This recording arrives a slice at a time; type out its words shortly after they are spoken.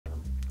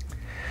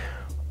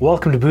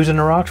Welcome to Booze on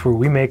the Rocks, where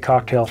we make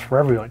cocktails for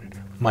everyone.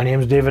 My name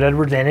is David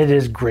Edwards, and it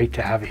is great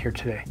to have you here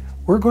today.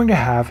 We're going to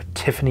have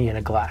Tiffany in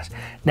a glass.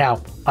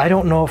 Now, I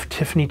don't know if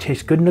Tiffany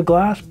tastes good in a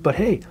glass, but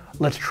hey,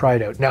 let's try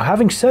it out. Now,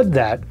 having said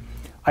that,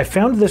 I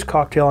found this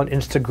cocktail on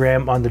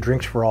Instagram on the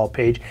Drinks for All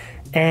page,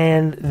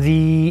 and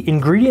the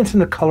ingredients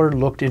and the color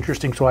looked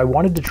interesting, so I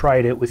wanted to try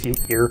it out with you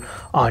here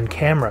on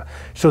camera.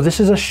 So this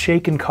is a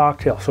shaken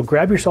cocktail. So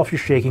grab yourself your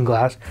shaking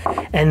glass,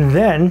 and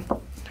then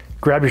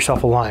grab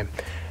yourself a lime.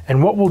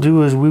 And what we'll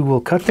do is we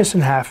will cut this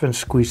in half and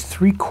squeeze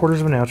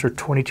 3/4 of an ounce or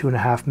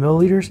 22.5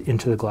 milliliters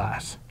into the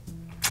glass.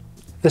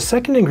 The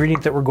second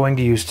ingredient that we're going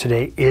to use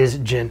today is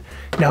gin.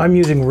 Now I'm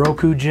using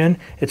Roku gin.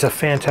 It's a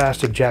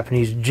fantastic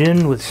Japanese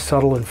gin with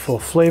subtle and full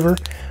flavor.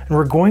 And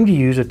we're going to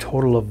use a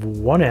total of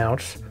 1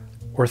 ounce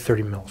or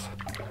 30 mils.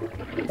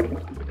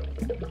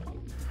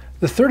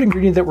 The third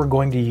ingredient that we're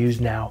going to use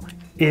now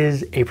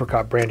is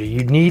Apricot Brandy.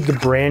 You need the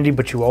brandy,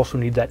 but you also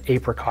need that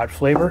apricot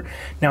flavor.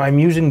 Now I'm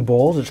using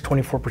Bowls. It's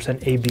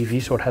 24%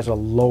 ABV, so it has a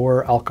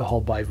lower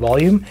alcohol by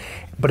volume,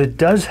 but it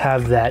does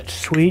have that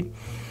sweet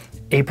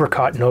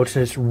apricot notes,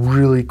 and it's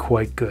really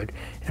quite good.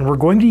 And we're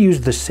going to use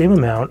the same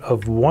amount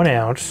of 1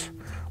 ounce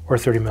or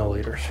 30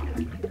 milliliters.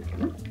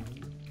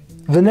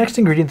 The next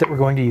ingredient that we're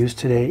going to use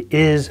today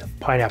is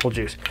pineapple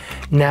juice.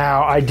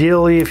 Now,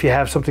 ideally, if you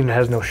have something that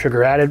has no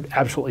sugar added,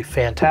 absolutely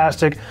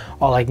fantastic.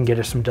 All I can get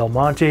is some Del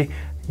Monte.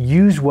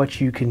 Use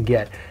what you can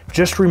get.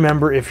 Just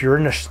remember, if you're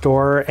in a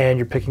store and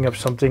you're picking up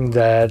something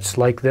that's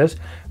like this,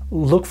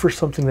 look for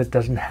something that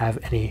doesn't have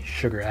any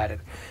sugar added.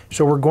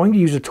 So we're going to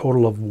use a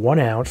total of 1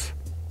 ounce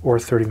or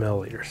 30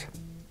 milliliters.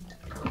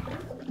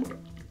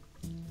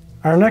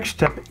 Our next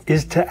step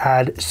is to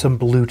add some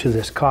blue to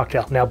this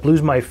cocktail. Now,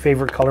 blue's my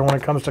favorite color when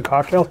it comes to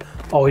cocktails.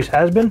 Always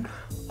has been,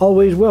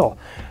 always will.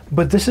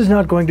 But this is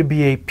not going to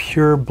be a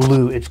pure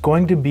blue. It's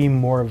going to be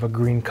more of a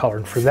green color.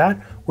 And for that,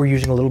 we're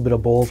using a little bit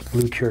of Bowls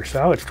Blue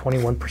Curacao. It's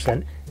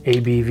 21%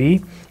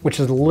 ABV,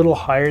 which is a little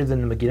higher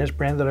than the McGuinness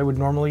brand that I would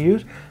normally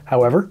use.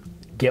 However,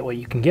 get what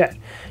you can get.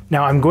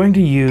 Now, I'm going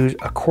to use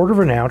 1/4 of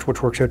an ounce,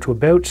 which works out to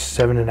about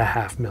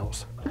 7.5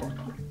 mils.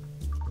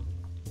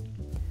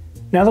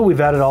 Now that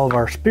we've added all of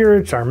our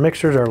spirits, our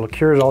mixers, our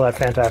liqueurs, all that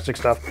fantastic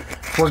stuff,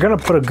 we're gonna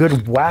put a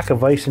good whack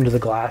of ice into the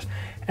glass,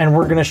 and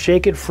we're gonna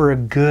shake it for a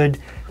good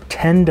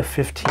 10 to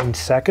 15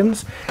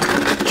 seconds,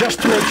 just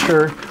to make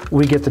sure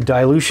we get the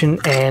dilution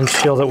and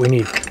chill that we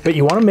need. But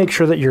you wanna make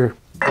sure that your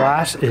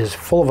glass is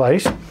full of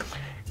ice.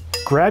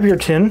 Grab your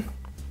tin,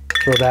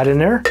 throw that in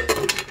there,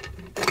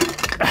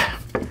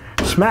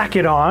 smack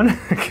it on,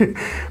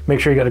 make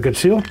sure you got a good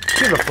seal,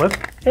 give it a flip,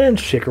 and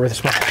shake it with a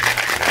smile.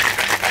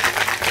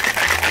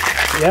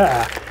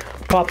 Yeah,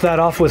 pop that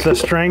off with the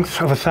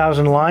strength of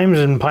 1,000 limes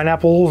and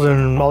pineapples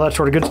and all that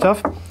sort of good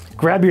stuff.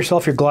 Grab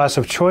yourself your glass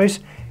of choice.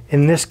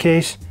 In this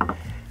case,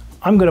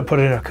 I'm gonna put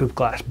it in a Coupe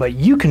glass, but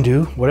you can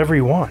do whatever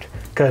you want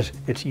because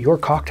it's your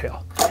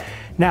cocktail.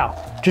 Now,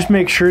 just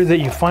make sure that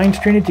you fine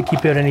strain it to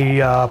keep out any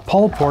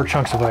pulp or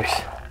chunks of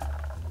ice.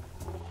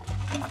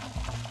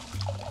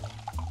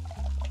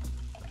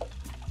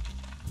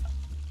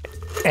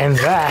 And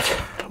that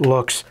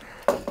looks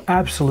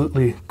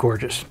absolutely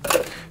gorgeous.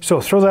 So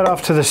throw that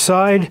off to the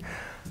side.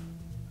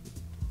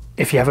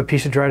 If you have a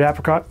piece of dried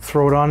apricot,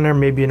 throw it on there,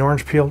 maybe an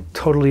orange peel,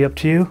 totally up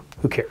to you.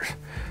 Who cares?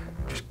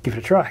 Just give it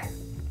a try.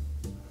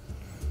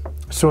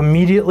 So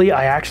immediately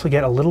I actually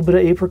get a little bit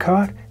of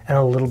apricot and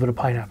a little bit of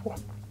pineapple.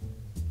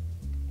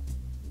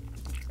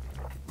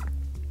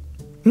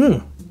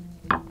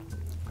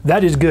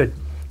 That is good.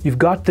 You've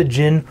got the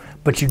gin,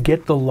 but you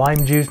get the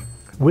lime juice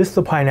with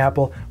the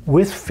pineapple,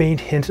 with faint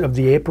hints of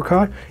the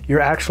apricot.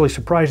 You're actually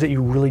surprised that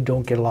you really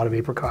don't get a lot of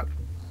apricot.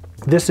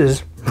 This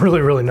is really,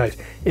 really nice.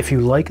 If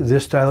you like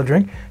this style of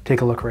drink,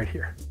 take a look right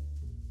here.